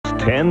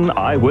10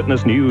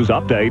 Eyewitness News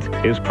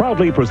Update is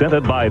proudly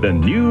presented by the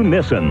new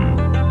Nissan.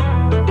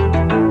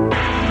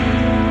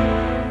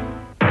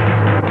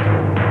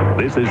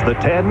 This is the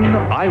 10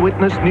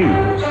 Eyewitness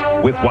News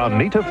with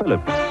Juanita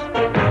Phillips.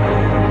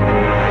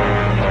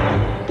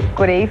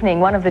 Good evening.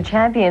 One of the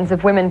champions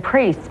of women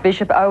priests,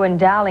 Bishop Owen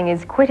Dowling,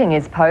 is quitting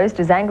his post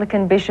as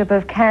Anglican Bishop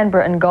of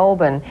Canberra and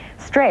Goulburn.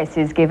 Stress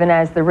is given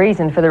as the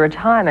reason for the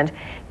retirement.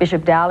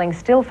 Bishop Dowling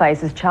still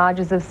faces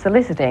charges of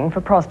soliciting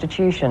for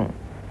prostitution.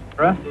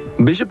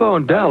 Bishop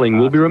Owen Dowling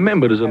will be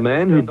remembered as a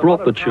man who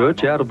brought the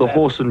church out of the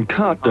horse and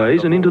cart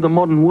days and into the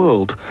modern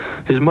world.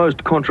 His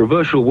most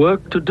controversial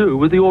work to do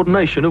with the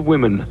ordination of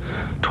women.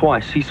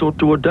 Twice he sought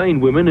to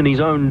ordain women in his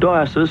own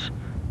diocese.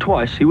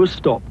 Twice he was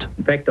stopped.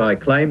 In fact, I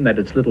claim that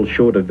it's little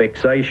short of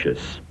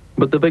vexatious.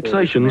 But the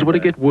vexations were to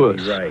get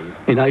worse.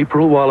 In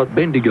April, while at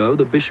Bendigo,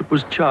 the bishop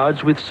was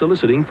charged with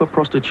soliciting for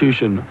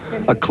prostitution,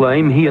 a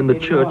claim he and the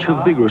church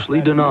have vigorously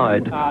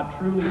denied.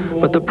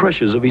 But the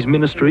pressures of his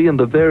ministry and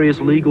the various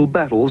legal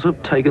battles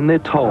have taken their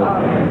toll.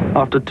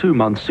 After 2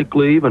 months sick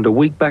leave and a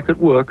week back at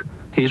work,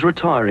 he's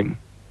retiring.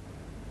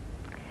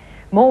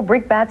 More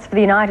brickbats for the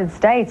United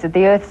States at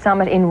the Earth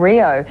Summit in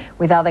Rio.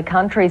 With other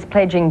countries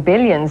pledging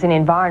billions in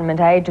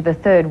environment aid to the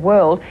third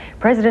world,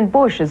 President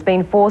Bush has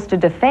been forced to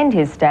defend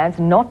his stance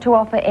not to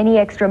offer any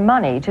extra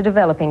money to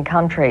developing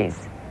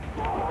countries.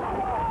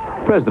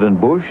 President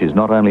Bush is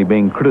not only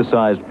being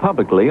criticised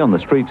publicly on the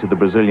streets of the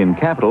Brazilian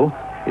capital,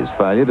 his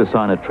failure to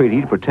sign a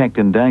treaty to protect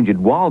endangered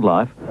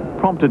wildlife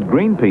prompted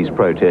Greenpeace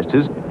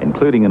protesters,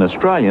 including an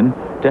Australian,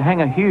 to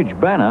hang a huge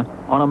banner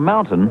on a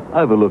mountain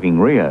overlooking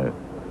Rio.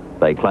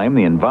 They claim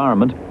the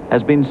environment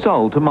has been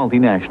sold to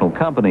multinational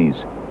companies.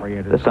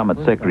 The Summit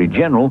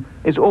Secretary-General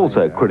is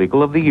also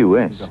critical of the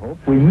US.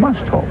 We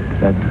must hope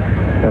that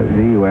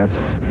the US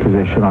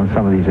position on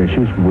some of these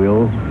issues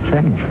will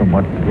change from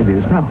what it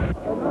is now.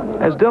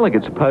 As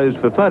delegates posed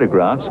for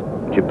photographs,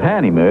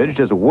 Japan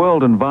emerged as a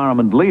world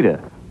environment leader,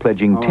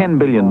 pledging $10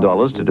 billion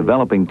to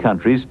developing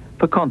countries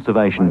for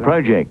conservation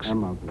projects.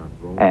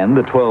 And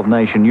the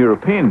 12-nation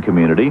European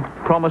community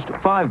promised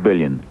 $5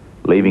 billion.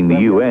 Leaving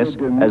the US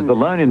as the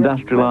lone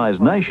industrialised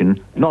nation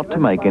not to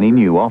make any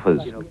new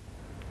offers.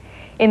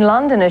 In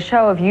London, a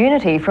show of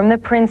unity from the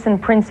Prince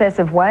and Princess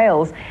of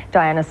Wales.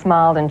 Diana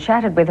smiled and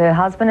chatted with her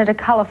husband at a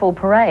colourful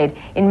parade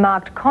in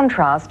marked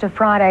contrast to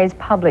Friday's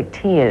public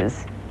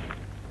tears.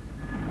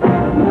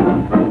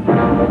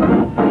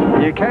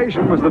 The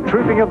occasion was the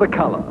Trooping of the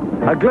Colour,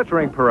 a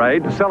glittering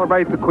parade to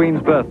celebrate the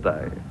Queen's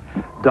birthday.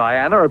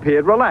 Diana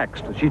appeared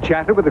relaxed as she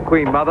chatted with the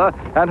Queen Mother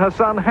and her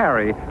son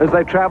Harry as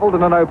they travelled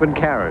in an open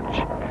carriage.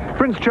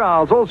 Prince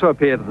Charles also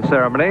appeared at the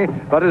ceremony,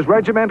 but his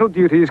regimental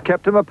duties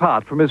kept him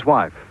apart from his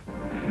wife.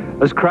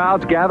 As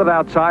crowds gathered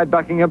outside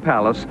Buckingham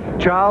Palace,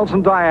 Charles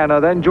and Diana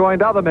then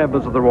joined other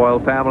members of the royal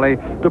family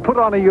to put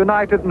on a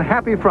united and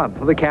happy front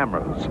for the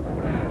cameras.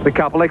 The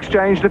couple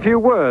exchanged a few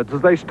words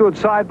as they stood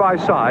side by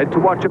side to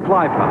watch it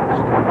fly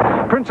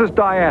past. Princess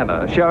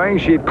Diana showing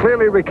she'd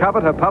clearly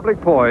recovered her public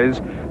poise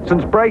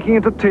since breaking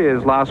into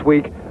tears last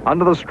week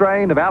under the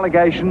strain of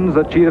allegations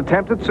that she'd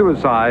attempted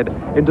suicide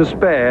in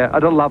despair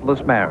at a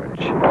loveless marriage.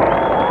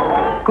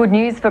 Good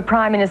news for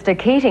Prime Minister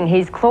Keating.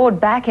 He's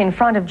clawed back in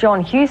front of John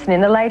Hewson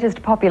in the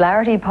latest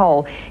popularity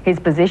poll. His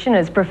position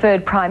as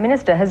preferred Prime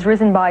Minister has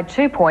risen by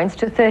 2 points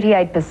to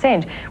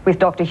 38%, with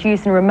Dr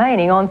Hewson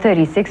remaining on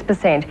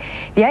 36%.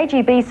 The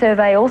AGB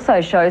survey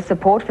also shows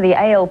support for the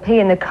ALP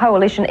and the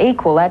Coalition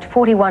equal at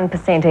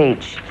 41%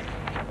 each.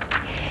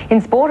 In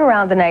sport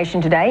around the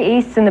nation today,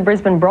 Easts and the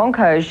Brisbane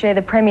Broncos share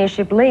the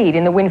premiership lead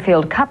in the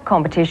Winfield Cup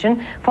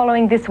competition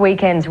following this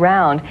weekend's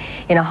round.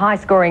 In a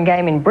high-scoring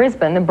game in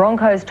Brisbane, the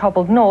Broncos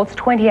toppled Norths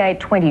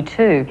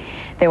 28-22.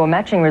 There were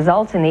matching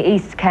results in the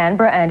East's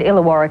Canberra and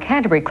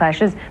Illawarra-Canterbury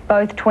clashes,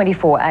 both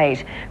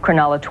 24-8.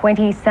 Cronulla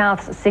 20,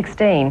 Souths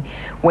 16.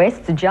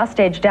 Wests just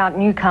edged out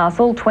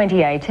Newcastle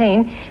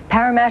 2018.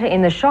 Parramatta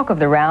in the shock of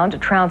the round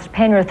trounced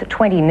Penrith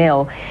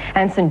 20-0.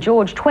 And St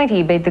George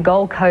 20 beat the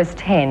Gold Coast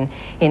 10.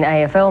 In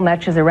AFL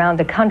matches around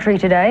the country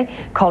today,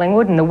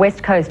 Collingwood and the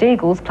West Coast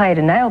Eagles played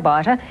a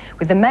nail-biter,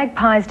 with the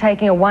Magpies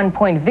taking a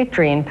 1-point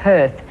victory in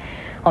Perth.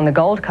 On the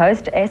Gold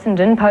Coast,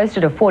 Essendon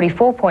posted a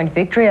 44-point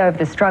victory over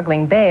the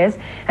struggling Bears,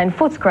 and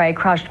Footscray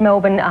crushed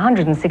Melbourne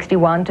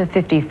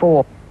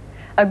 161-54.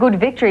 A good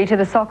victory to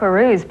the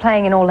Socceroos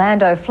playing in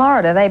Orlando,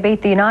 Florida. They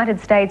beat the United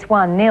States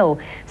 1-0.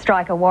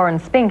 Striker Warren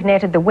Spink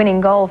netted the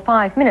winning goal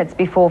 5 minutes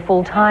before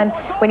full-time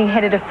when he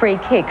headed a free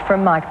kick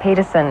from Mike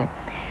Peterson.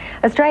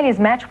 Australia's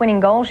match-winning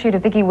goal shooter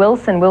Vicky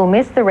Wilson will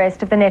miss the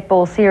rest of the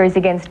netball series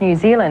against New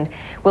Zealand.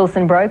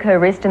 Wilson broke her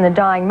wrist in the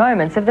dying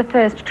moments of the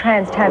first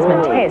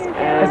Trans-Tasman Test.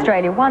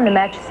 Australia won the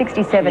match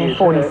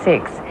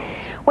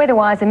 67-46.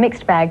 Weather-wise, a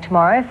mixed bag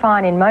tomorrow.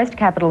 Fine in most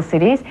capital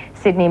cities.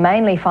 Sydney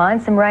mainly fine,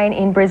 some rain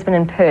in Brisbane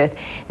and Perth.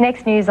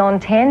 Next news on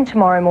 10,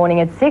 tomorrow morning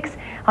at 6.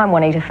 I'm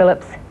Juanita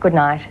Phillips. Good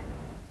night.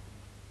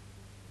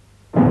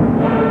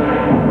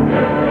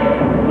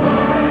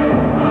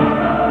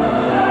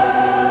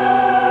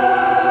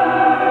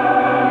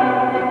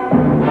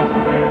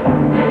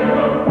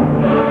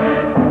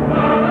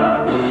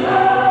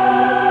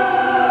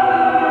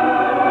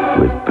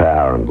 with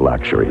power and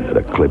luxury that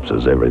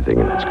eclipses everything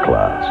in its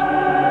class.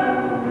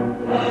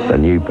 The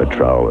new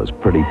Patrol is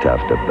pretty tough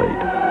to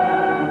beat.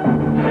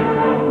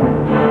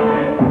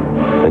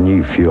 The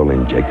new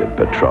fuel-injected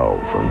Patrol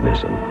from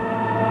Nissan.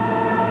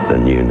 The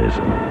new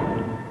Nissan.